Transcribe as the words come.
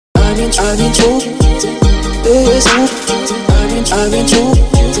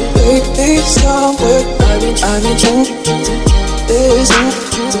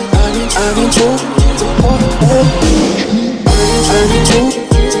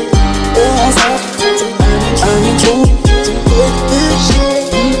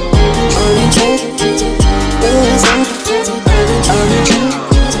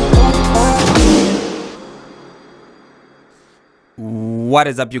What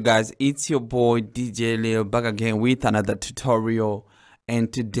is up, you guys? It's your boy DJ Leo back again with another tutorial,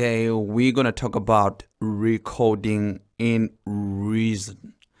 and today we're gonna talk about recording in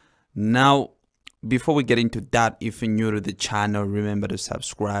Reason. Now, before we get into that, if you're new to the channel, remember to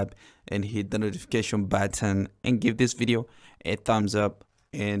subscribe and hit the notification button and give this video a thumbs up,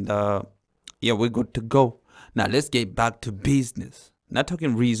 and yeah, we're good to go. Now let's get back to business. Now,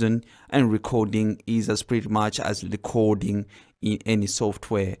 talking Reason and recording is as pretty much as recording in any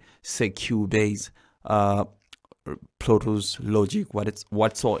software, say Cubase, Pro Tools, Logic,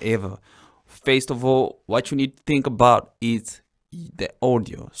 whatsoever. First of all, what you need to think about is the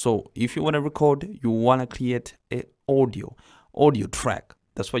audio. So if you want to record, you want to create an audio track.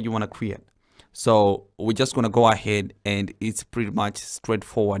 That's what you want to create. So we're just going to go ahead, and it's pretty much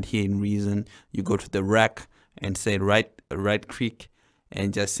straightforward here in Reason. You go to the rack and say right click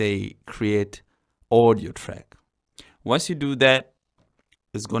and just say create audio track. Once you do that,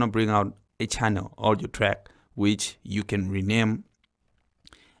 it's gonna bring out a channel audio track, which you can rename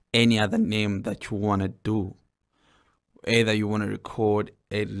any other name that you want to do. Either you want to record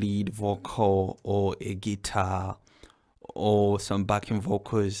a lead vocal or a guitar or some backing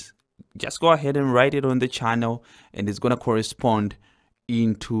vocals, just go ahead and write it on the channel, and it's gonna correspond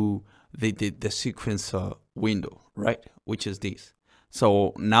into the sequencer window, right? Which is this.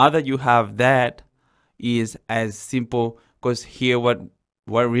 So now that you have that, is as simple, because here what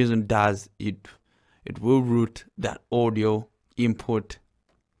Reason does, it will route that audio input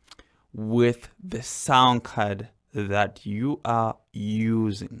with the sound card that you are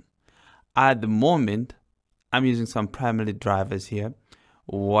using. At the moment, I'm using some primary drivers here.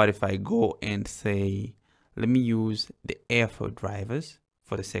 What if I go and say, let me use the F4 drivers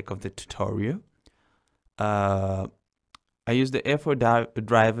for the sake of the tutorial. I use the F4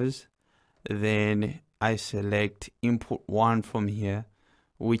 drivers, then I select input 1 from here,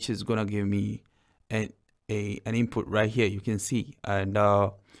 which is gonna give me an input right here. You can see, and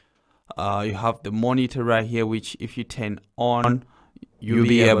you have the monitor right here, which if you turn on, you'll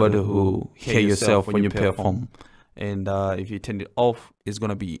be able to hear yourself when you perform, and if you turn it off, it's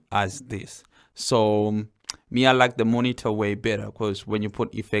gonna be as this. So me, I like the monitor way better, because when you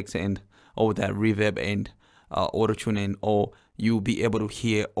put effects and all that reverb and auto tune and all, you'll be able to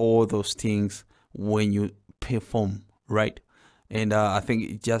hear all those things when you perform, right? And I think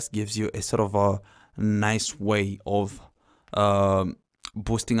it just gives you a sort of a nice way of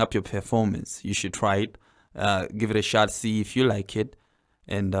boosting up your performance. You should try it, give it a shot, see if you like it,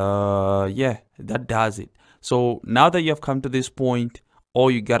 and yeah, that does it. So now that you have come to this point,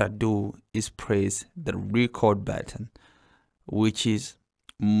 all you gotta do is press the record button, which is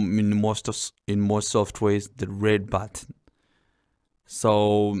in most softwares the red button.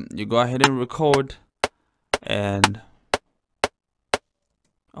 So you go ahead and record, and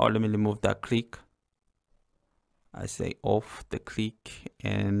let me remove that click. I say off the click,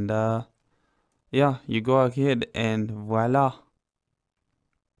 and yeah, you go ahead and voila.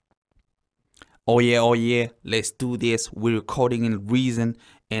 Oh yeah, let's do this. We're recording in Reason,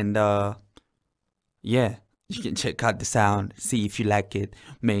 and yeah, you can check out the sound, see if you like it.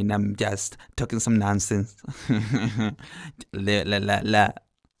 Man, I'm just talking some nonsense.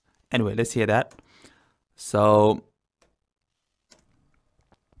 Anyway, let's hear that. So,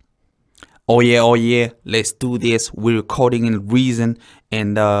 oh yeah, let's do this. We're recording in Reason,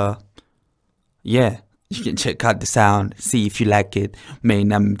 and yeah, you can check out the sound, see if you like it.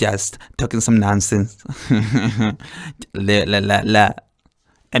 Man, I'm just talking some nonsense.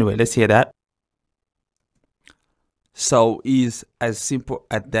 Anyway, let's hear that. So it's as simple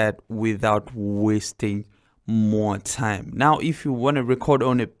as that without wasting more time. Now, if you want to record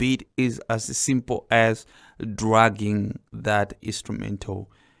on a beat, is as simple as dragging that instrumental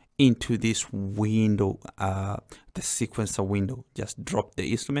into this window, the sequencer window. Just drop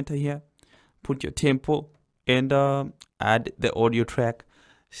the instrumental here, put your tempo, and add the audio track,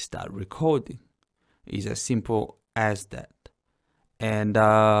 start recording. It's as simple as that. And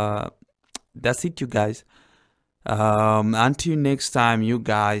that's it, you guys. Until next time, you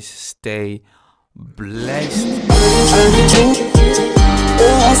guys stay blessed.